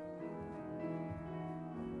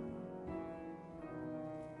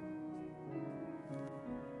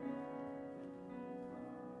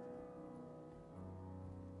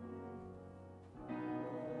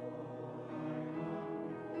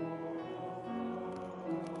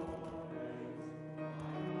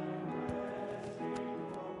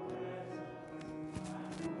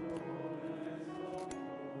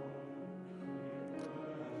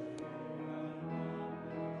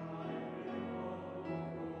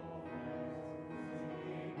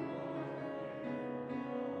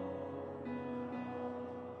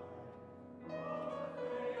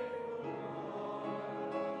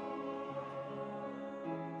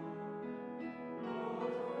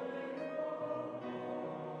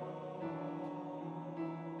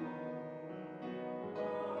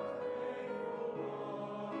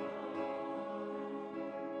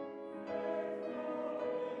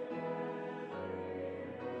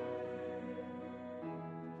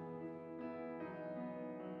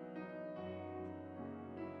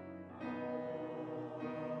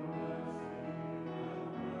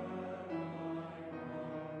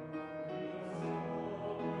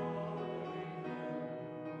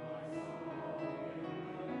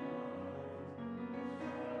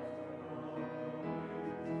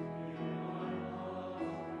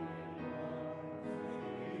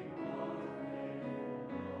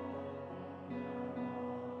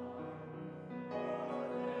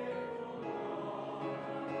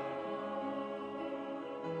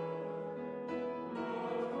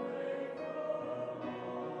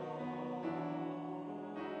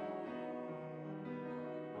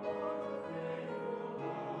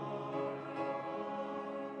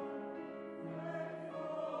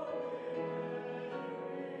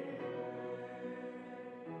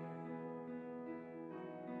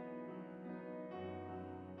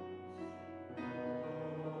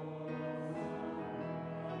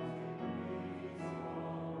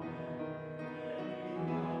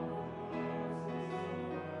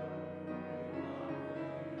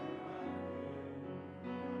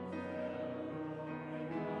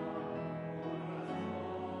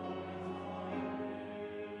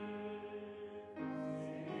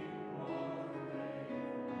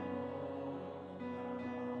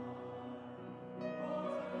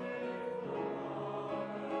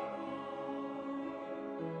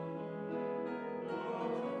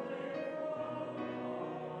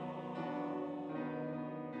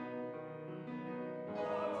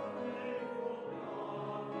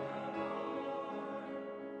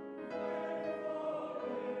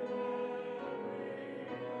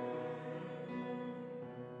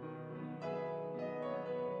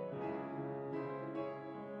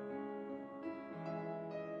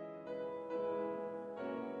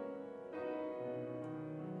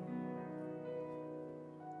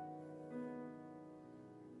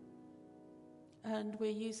 And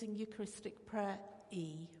we're using Eucharistic Prayer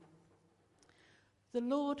E. The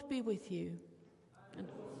Lord be with you. And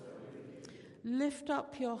lift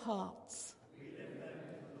up your hearts.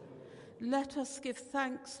 Let us give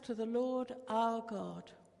thanks to the Lord our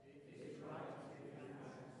God.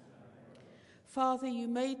 Father, you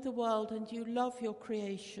made the world and you love your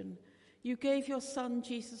creation. You gave your Son,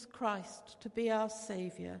 Jesus Christ, to be our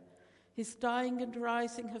Saviour. His dying and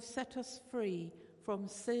rising have set us free from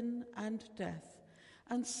sin and death.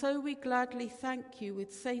 And so we gladly thank you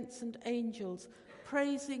with saints and angels,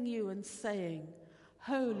 praising you and saying,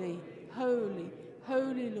 Holy, holy,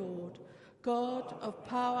 holy Lord, God of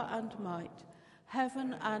power and might,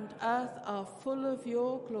 heaven and earth are full of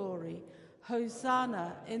your glory.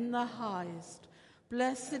 Hosanna in the highest.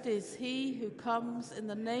 Blessed is he who comes in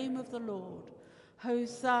the name of the Lord.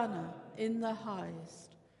 Hosanna in the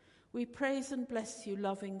highest. We praise and bless you,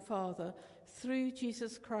 loving Father, through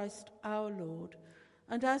Jesus Christ our Lord.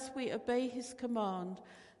 And as we obey his command,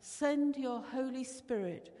 send your Holy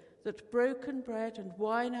Spirit, that broken bread and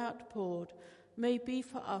wine outpoured may be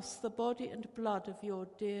for us the body and blood of your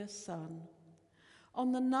dear Son.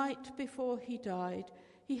 On the night before he died,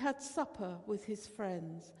 he had supper with his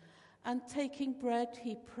friends, and taking bread,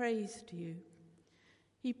 he praised you.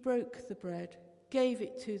 He broke the bread, gave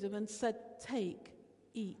it to them, and said, "Take,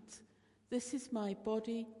 eat. This is my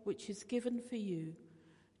body, which is given for you.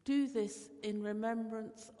 Do this in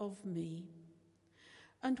remembrance of me."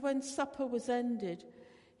 And when supper was ended,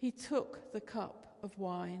 he took the cup of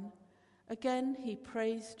wine. Again he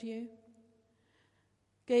praised you,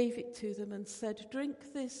 gave it to them, and said,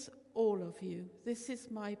 "Drink this, all of you. This is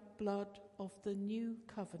my blood of the new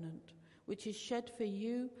covenant, which is shed for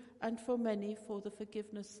you and for many for the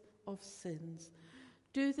forgiveness of sins.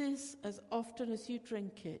 Do this as often as you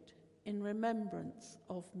drink it in remembrance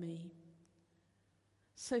of me."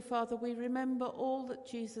 So, Father, we remember all that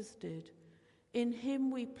Jesus did. In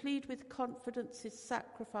him we plead with confidence his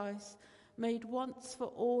sacrifice, made once for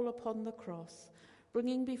all upon the cross.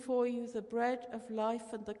 Bringing before you the bread of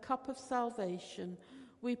life and the cup of salvation,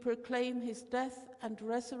 we proclaim his death and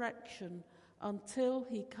resurrection until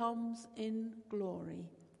he comes in glory.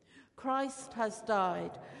 Christ has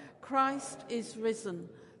died. Christ is risen.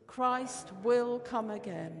 Christ will come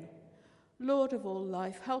again. Lord of all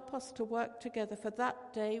life, help us to work together for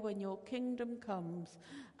that day when your kingdom comes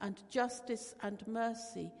and justice and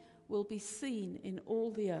mercy will be seen in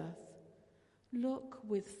all the earth. Look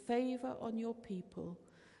with favor on your people.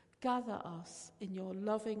 Gather us in your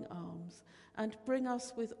loving arms and bring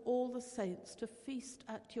us with all the saints to feast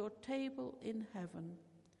at your table in heaven.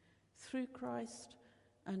 Through Christ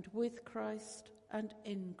and with Christ and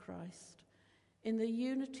in Christ. In the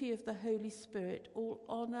unity of the Holy Spirit, all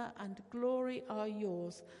honor and glory are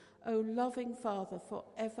yours, O loving Father,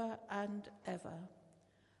 forever and ever.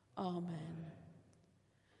 Amen.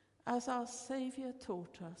 As our Saviour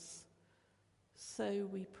taught us, so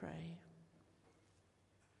we pray.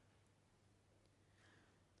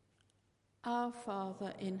 Our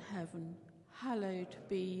Father in heaven, hallowed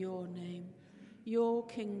be your name. Your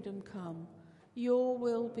kingdom come, your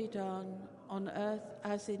will be done on earth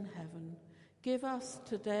as in heaven. Give us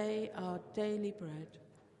today our daily bread.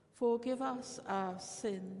 Forgive us our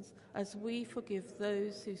sins as we forgive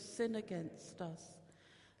those who sin against us.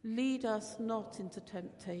 Lead us not into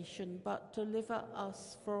temptation, but deliver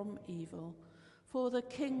us from evil. For the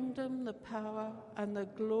kingdom, the power, and the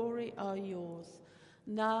glory are yours,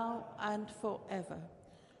 now and forever.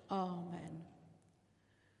 Amen.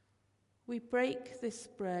 We break this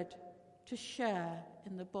bread to share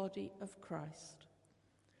in the body of Christ.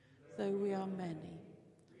 Though we are many,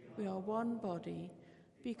 we are one body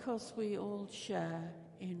because we all share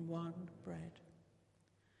in one bread.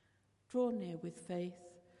 Draw near with faith.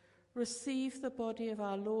 Receive the body of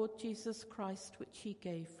our Lord Jesus Christ, which he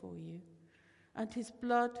gave for you, and his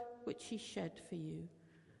blood, which he shed for you.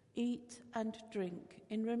 Eat and drink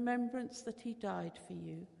in remembrance that he died for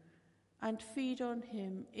you, and feed on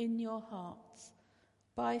him in your hearts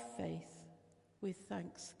by faith with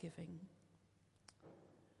thanksgiving.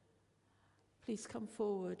 Please come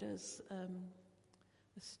forward as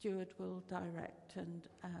the steward will direct, and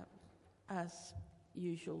as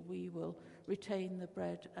usual, we will retain the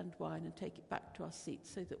bread and wine and take it back to our seats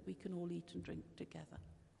so that we can all eat and drink together.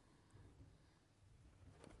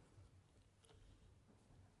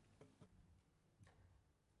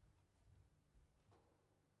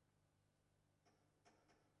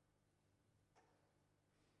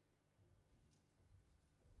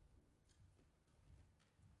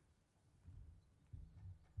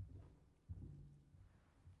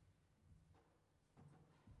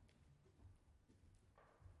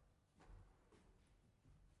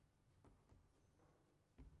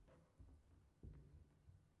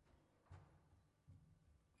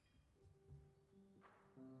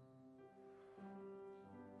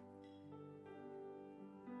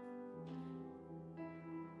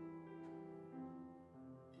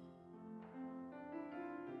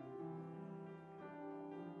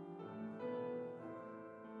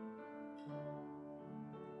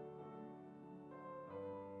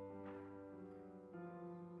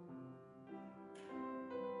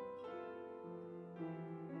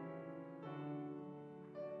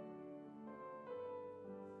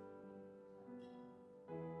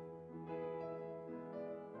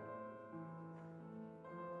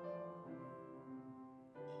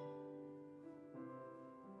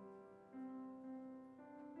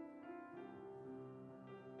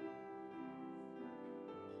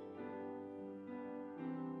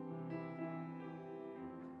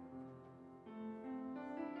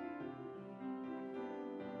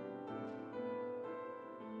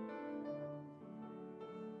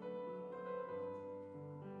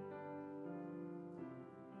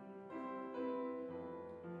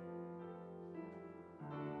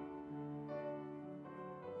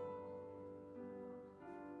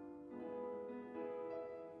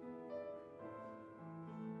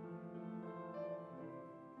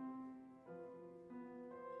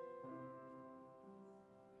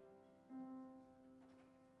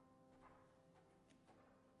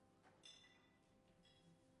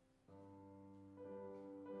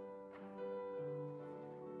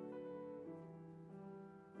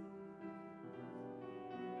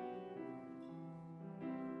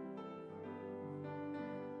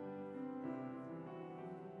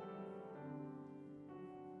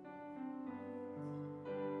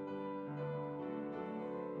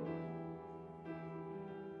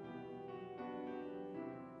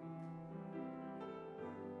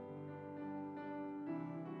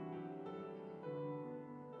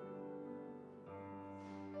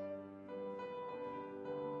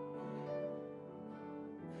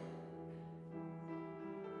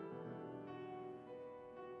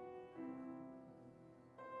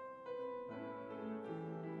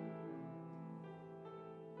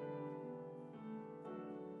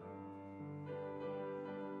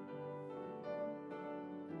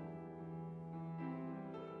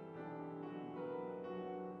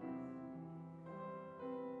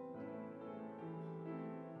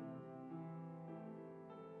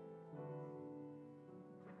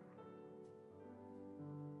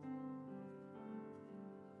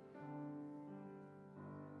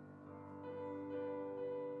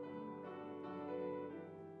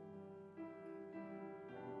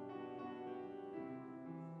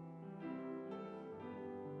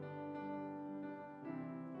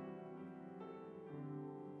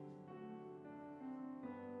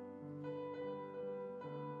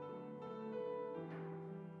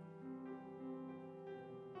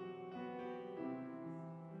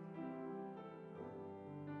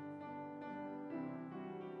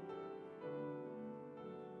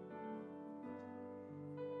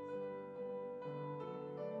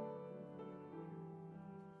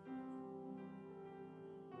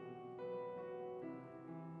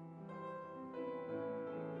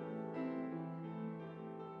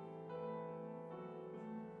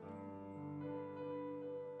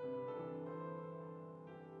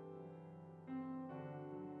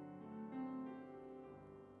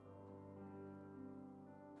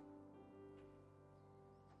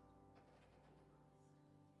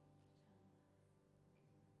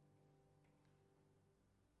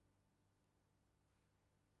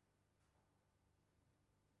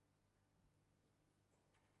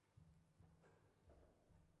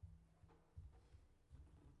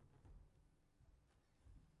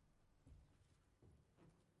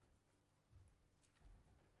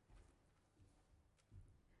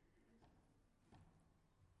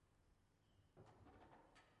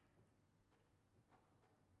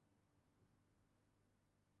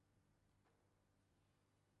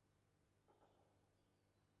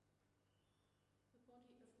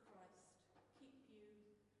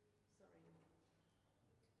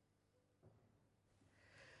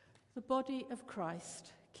 The body of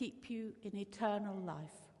Christ keep you in eternal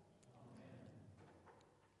life.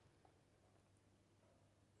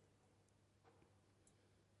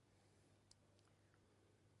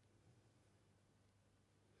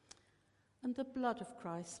 And the blood of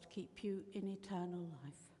Christ keep you in eternal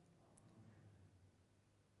life.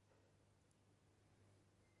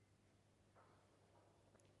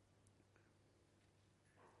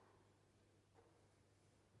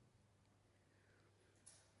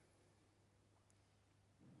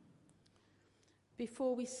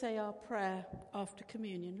 Before we say our prayer after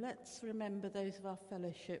communion, let's remember those of our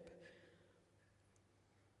fellowship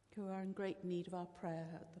who are in great need of our prayer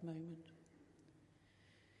at the moment.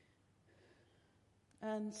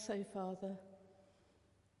 And so, Father,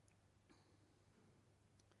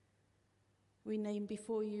 we name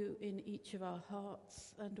before you in each of our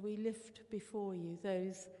hearts, and we lift before you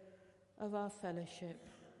those of our fellowship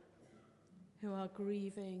who are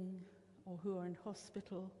grieving or who are in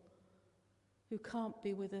hospital, who can't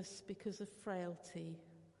be with us because of frailty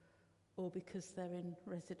or because they're in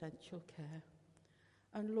residential care.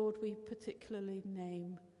 And Lord, we particularly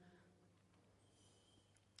name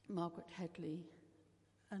Margaret Headley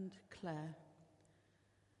and Claire.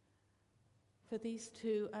 For these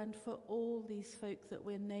two and for all these folk that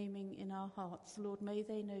we're naming in our hearts, Lord, may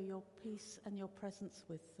they know your peace and your presence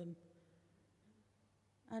with them.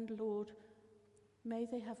 And Lord, may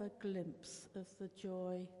they have a glimpse of the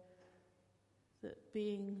joy that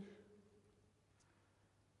being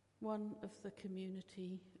one of the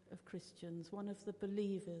community of Christians, one of the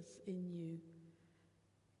believers in you,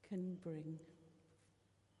 can bring.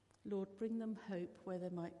 Lord, bring them hope where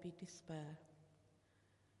there might be despair.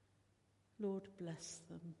 Lord, bless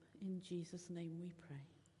them. In Jesus' name we pray.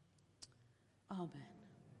 Amen.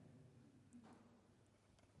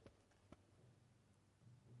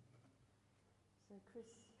 So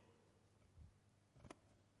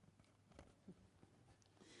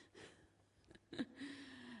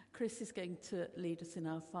Chris is going to lead us in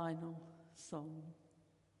our final song.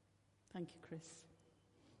 Thank you, Chris.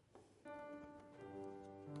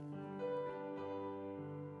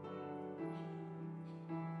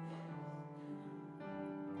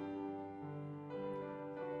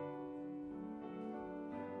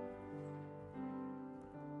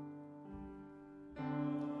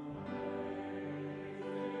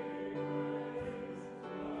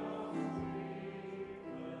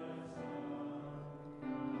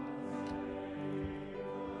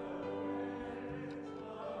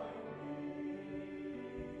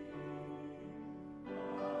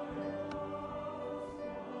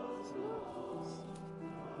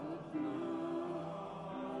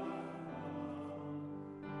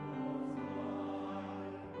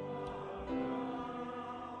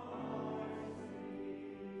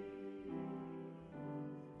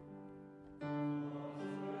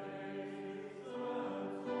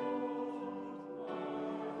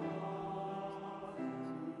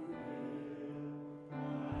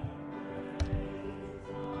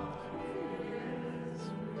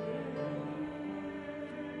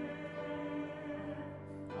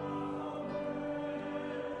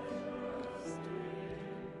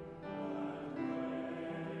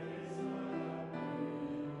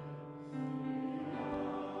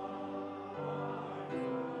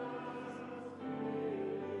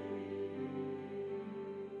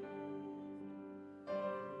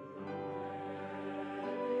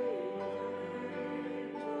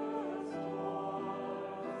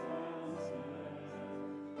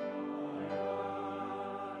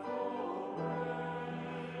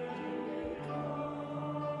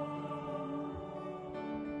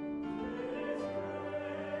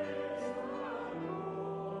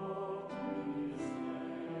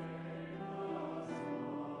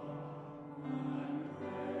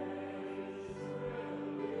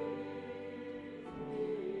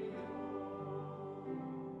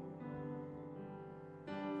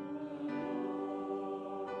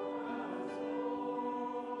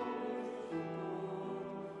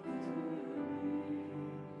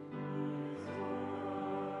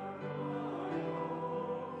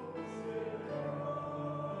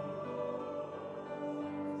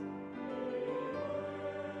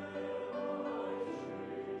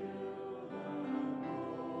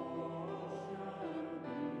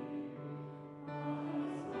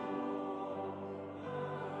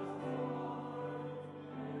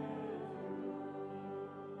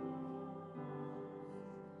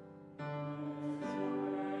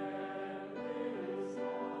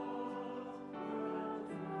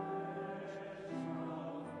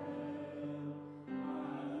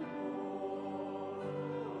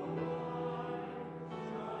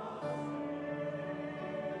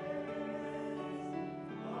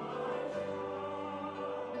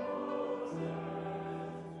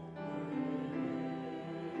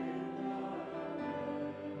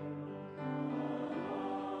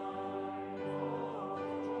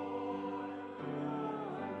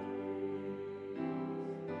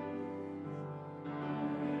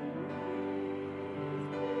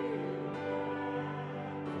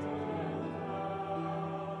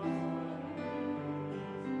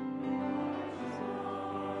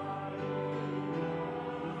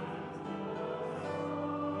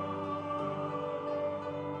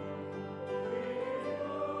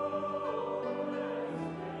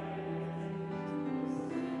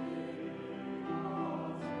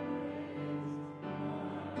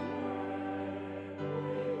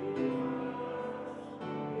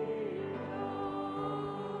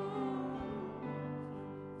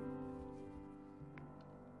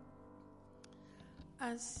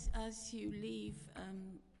 As you leave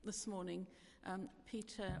this morning,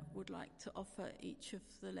 Peter would like to offer each of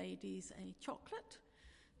the ladies a chocolate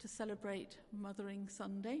to celebrate Mothering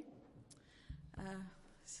Sunday.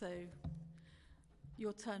 So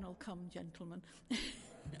your turn will come, gentlemen.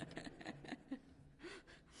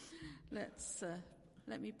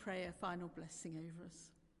 Let me pray a final blessing over us.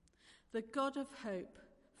 The God of hope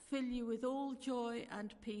fill you with all joy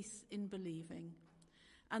and peace in believing,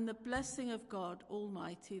 and the blessing of God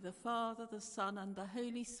Almighty, the Father, the Son, and the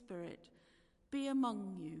Holy Spirit be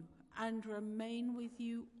among you and remain with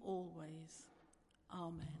you always.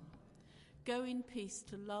 Amen. Go in peace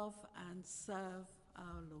to love and serve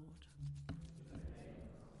our Lord.